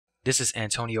This is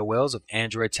Antonio Wells of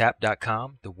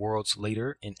AndroidTap.com, the world's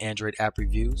leader in Android app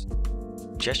reviews.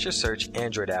 Gesture Search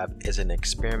Android app is an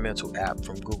experimental app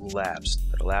from Google Labs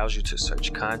that allows you to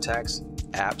search contacts,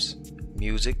 apps,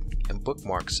 music, and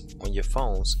bookmarks on your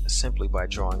phones simply by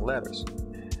drawing letters.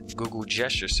 Google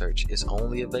Gesture Search is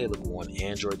only available on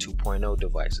Android 2.0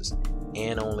 devices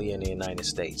and only in the United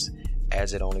States,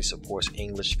 as it only supports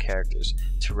English characters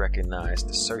to recognize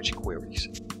the search queries.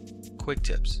 Quick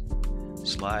tips.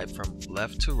 Slide from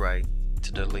left to right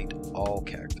to delete all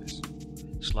characters.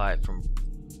 Slide from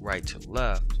right to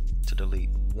left to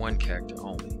delete one character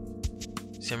only,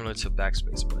 similar to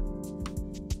backspace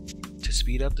button. To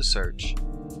speed up the search,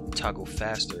 toggle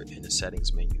faster in the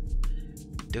settings menu.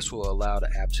 This will allow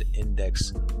the app to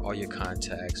index all your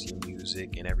contacts, your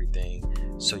music, and everything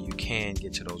so you can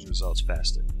get to those results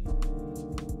faster.